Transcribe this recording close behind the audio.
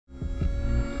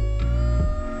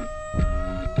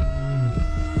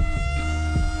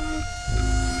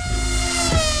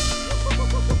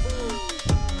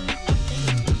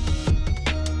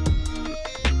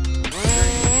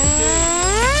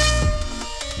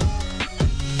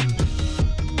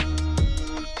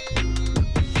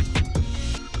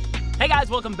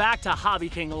welcome back to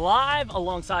HobbyKing Live.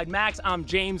 Alongside Max, I'm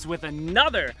James with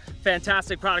another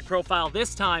fantastic product profile,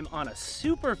 this time on a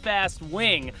super fast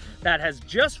wing that has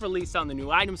just released on the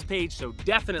new items page, so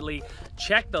definitely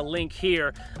check the link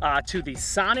here to the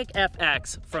Sonic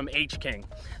FX from HKing.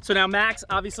 So now Max,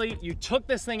 obviously you took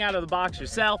this thing out of the box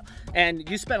yourself and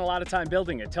you spent a lot of time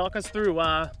building it. Talk us through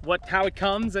how it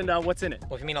comes and what's in it.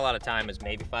 Well, if you mean a lot of time, is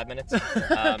maybe 5 minutes.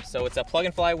 So it's a plug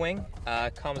and fly wing,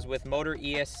 comes with motor,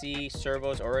 ESC, servos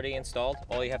already installed.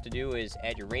 All you have to do is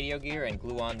add your radio gear and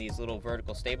glue on these little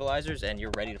vertical stabilizers and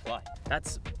you're ready to fly.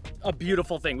 That's a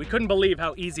beautiful thing. We couldn't believe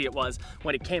how easy it was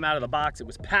when it came out of the box. It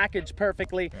was packaged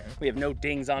perfectly. We have no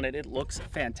dings on it. It looks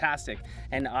fantastic.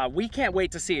 And we can't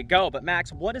wait to see it go. But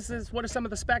Max, what is this? What are some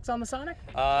of the specs on the Sonic?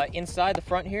 Inside the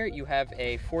front here, you have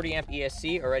a 40 amp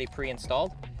ESC already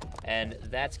pre-installed. And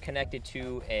that's connected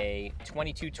to a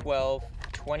 2212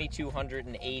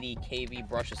 2280 kV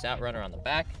brushless outrunner on the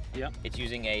back. Yep. It's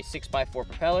using a 6x4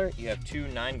 propeller. You have two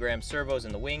 9-gram servos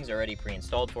in the wings already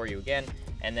pre-installed for you again.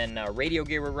 And then radio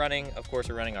gear we're running, of course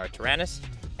we're running our Tyrannus,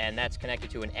 and that's connected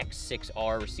to an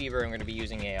X6R receiver. I'm going to be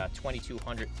using a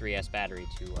 2200 3S battery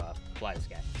to fly this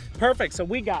guy. Perfect. So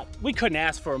we couldn't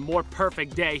ask for a more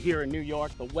perfect day here in New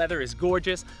York. The weather is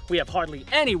gorgeous. We have hardly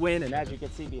any wind, and as you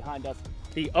can see behind us,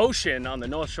 the ocean on the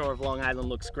North Shore of Long Island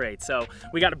looks great. So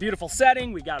we got a beautiful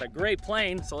setting, we got a great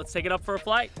plane, so let's take it up for a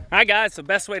flight. All right guys, the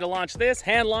best way to launch this,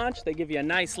 hand launch. They give you a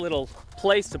nice little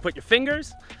place to put your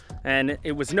fingers, and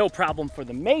it was no problem for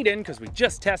the Maiden because we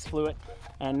just test flew it,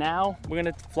 and now we're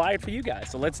gonna fly it for you guys.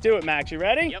 So let's do it, Max, you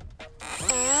ready? Yep.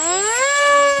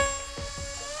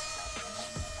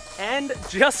 And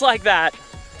just like that,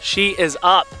 she is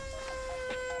up.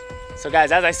 So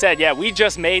guys, as I said, yeah, we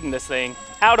just Maiden this thing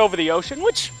out over the ocean,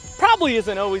 which probably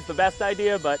isn't always the best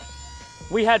idea, but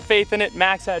we had faith in it,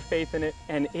 Max had faith in it,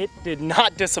 and it did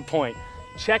not disappoint.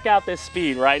 Check out this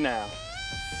speed right now.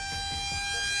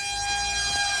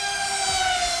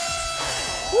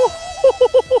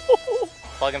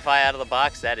 Plug and fly out of the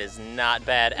box, that is not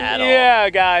bad at all. Yeah,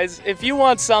 guys, if you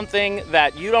want something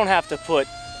that you don't have to put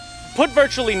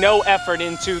virtually no effort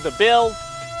into the build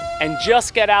and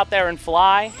just get out there and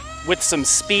fly with some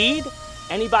speed,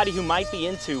 anybody who might be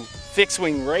into fixed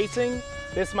wing racing,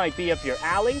 this might be up your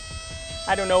alley.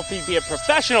 I don't know if he'd be a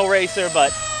professional racer,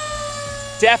 but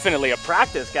definitely a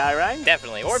practice guy, right?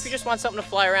 Definitely, or if you just want something to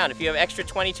fly around. If you have extra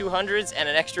 2200s and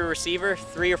an extra receiver,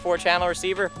 3 or 4 channel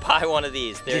receiver, buy one of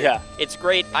these. Yeah. It's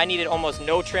great. I needed almost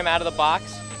no trim out of the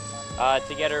box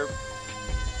to get her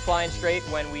flying straight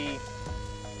when we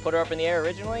put her up in the air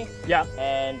originally. Yeah.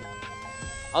 And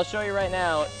I'll show you right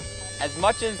now, as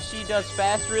much as she does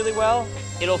fast really well,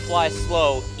 it'll fly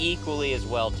slow equally as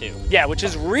well too. Yeah, which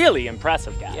is really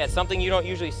impressive, guys. Yeah, something you don't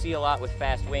usually see a lot with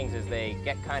fast wings is they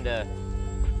get kind of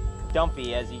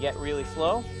dumpy as you get really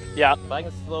slow. Yeah. If I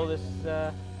can slow this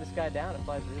guy down, it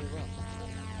flies really well.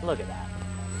 Look at that.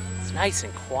 It's nice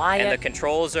and quiet. And the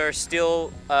controls are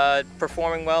still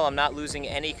performing well. I'm not losing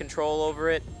any control over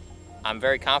it. I'm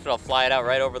very confident I'll fly it out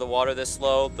right over the water this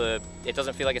slow. It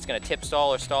doesn't feel like it's gonna tip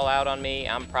stall or stall out on me.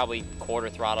 I'm probably quarter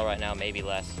throttle right now, maybe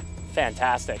less.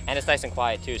 Fantastic. And it's nice and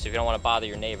quiet too, so if you don't want to bother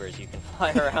your neighbors, you can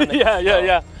fly around.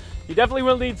 Yeah. You definitely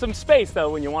will need some space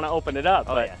though when you want to open it up.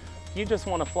 Oh, but yeah. if you just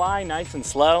want to fly nice and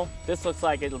slow, this looks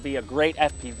like it'll be a great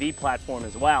FPV platform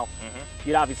as well.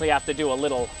 You'd obviously have to do a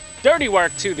little dirty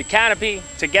work to the canopy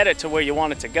to get it to where you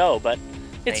want it to go, but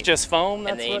it's just foam.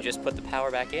 And then you just put the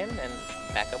power back in and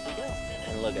back up we go.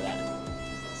 And look at that.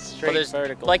 Straight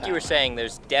vertical like power. you were saying,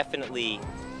 there's definitely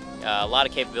a lot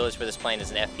of capabilities for this plane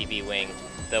as an FPV wing.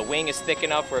 The wing is thick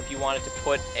enough where if you wanted to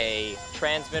put a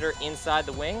transmitter inside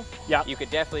the wing, you could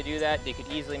definitely do that. You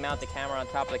could easily mount the camera on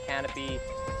top of the canopy.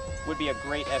 Would be a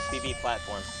great FPV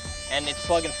platform. And it's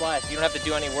plug and fly, so you don't have to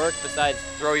do any work besides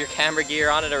throw your camera gear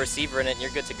on it, a receiver in it, and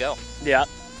you're good to go. Yeah.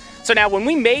 So now when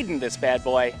we Maiden this bad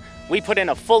boy, we put in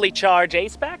a fully charged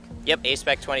A-Spec? Yep,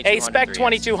 A-Spec 2200. A-Spec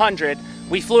 2200.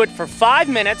 We flew it for 5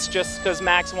 minutes just because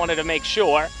Max wanted to make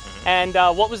sure. And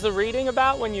what was the reading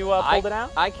about when you pulled it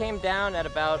out? I came down at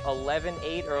about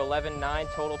 11.8 or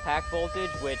 11.9 total pack voltage,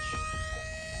 which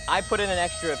I put in an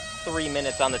extra 3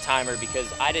 minutes on the timer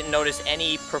because I didn't notice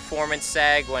any performance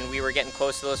sag when we were getting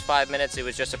close to those 5 minutes. It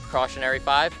was just a precautionary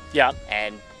 5. Yeah.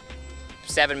 And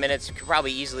 7 minutes, you could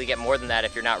probably easily get more than that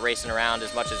if you're not racing around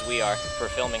as much as we are for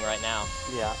filming right now.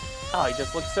 Yeah. Oh, he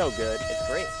just looks so good. It's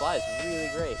great. It flies really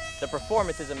great. The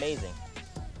performance is amazing.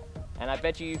 And I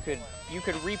bet you could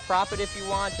reprop it if you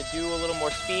want to do a little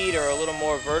more speed or a little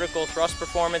more vertical thrust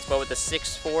performance, but with the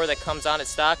 6.4 that comes on at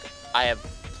stock, I have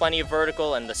plenty of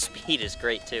vertical and the speed is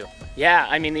great too. Yeah,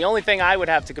 I mean, the only thing I would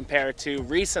have to compare it to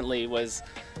recently was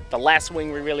The last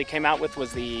wing we really came out with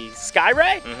was the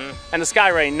Skyray, and the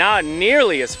Skyray not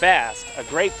nearly as fast. A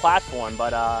great platform,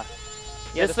 but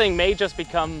yeah, this thing may just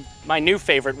become my new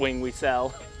favorite wing we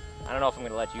sell. I don't know if I'm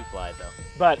gonna let you fly it though.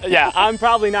 But yeah, I'm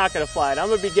probably not gonna fly it.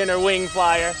 I'm a beginner wing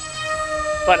flyer,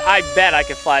 but I bet I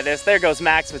could fly this. There goes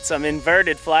Max with some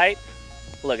inverted flight.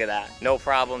 Look at that. No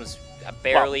problems,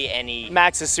 barely any.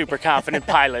 Max is super confident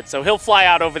pilot, so he'll fly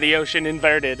out over the ocean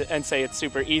inverted and say it's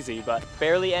super easy, but.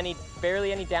 Barely any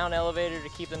down elevator to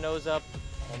keep the nose up.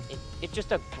 And it's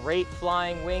just a great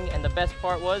flying wing, and the best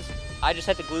part was, I just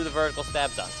had to glue the vertical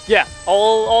stabs on. Yeah,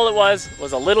 all it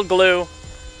was a little glue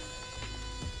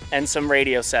and some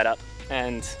radio setup.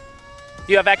 And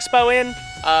do you have Expo in?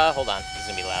 Hold on, this is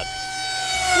gonna be loud.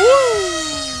 Woo!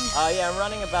 Yeah, I'm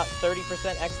running about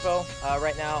 30% Expo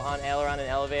right now on aileron and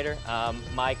elevator.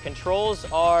 My controls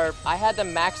are, I had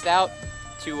them maxed out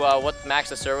to what max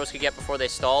the servos could get before they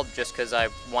stalled, just because I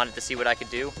wanted to see what I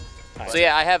could do. So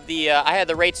yeah, I have I had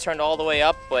the rates turned all the way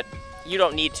up, but you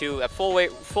don't need to. A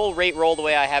full rate roll the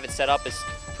way I have it set up is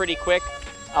pretty quick.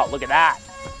 Oh, look at that.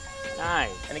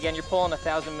 Nice. And again, you're pulling a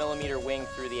 1,000mm wing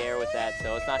through the air with that,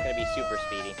 so it's not going to be super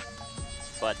speedy.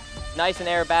 But nice and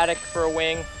aerobatic for a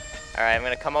wing. All right, I'm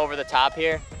going to come over the top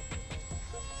here.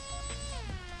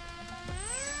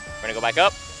 We're going to go back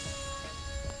up.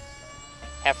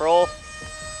 Half roll.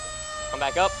 Come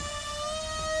back up.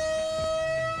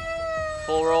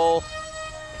 Full roll.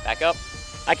 Back up.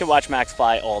 I could watch Max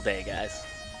fly all day, guys.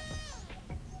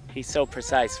 He's so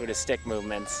precise with his stick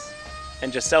movements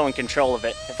and just so in control of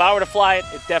it. If I were to fly it,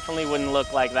 it definitely wouldn't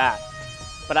look like that.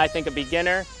 But I think a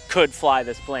beginner could fly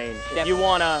this plane. If you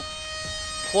want a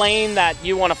plane that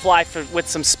you want to fly with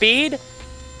some speed,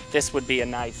 this would be a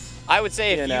nice. I would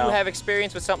say if you have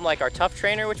experience with something like our Tough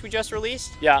Trainer, which we just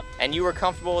released, and you were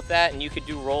comfortable with that and you could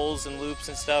do rolls and loops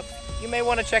and stuff, you may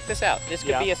want to check this out. This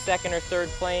could be a second or third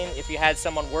plane if you had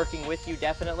someone working with you,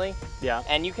 definitely. Yeah.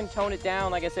 And you can tone it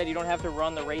down. Like I said, you don't have to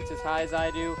run the rates as high as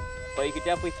I do, but you could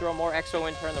definitely throw more exo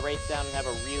in, turn the rates down, and have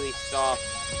a really soft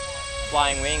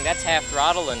flying wing. That's half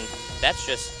throttle, and that's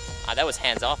just, that was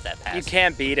hands off that pass. You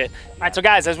can't beat it. All right, so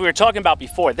guys, as we were talking about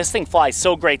before, this thing flies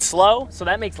so great slow, so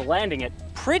that makes landing it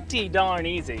pretty darn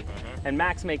easy. And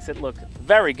Max makes it look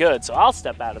very good, so I'll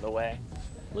step out of the way.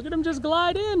 Look at him just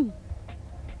glide in.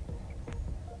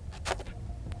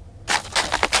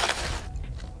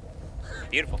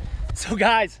 Beautiful. So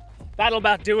guys, that'll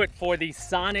about do it for the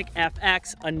Sonic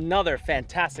FX, another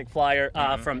fantastic flyer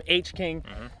from HobbyKing.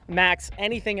 Max,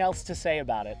 anything else to say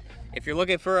about it? If you're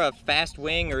looking for a fast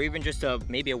wing, or even just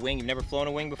maybe a wing, you've never flown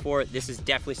a wing before, this is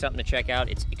definitely something to check out.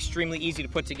 It's extremely easy to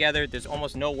put together. There's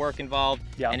almost no work involved,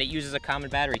 and it uses a common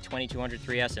battery, 2200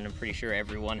 3S, and I'm pretty sure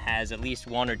everyone has at least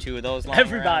one or two of those lying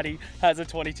Everybody around. has a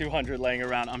 2200 laying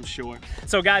around, I'm sure.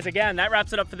 So guys, again, that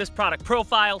wraps it up for this product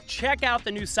profile. Check out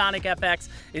the new Sonic FX.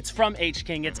 It's from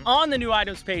HobbyKing. It's on the new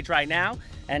items page right now,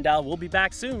 and we'll be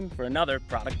back soon for another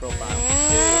product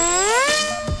profile.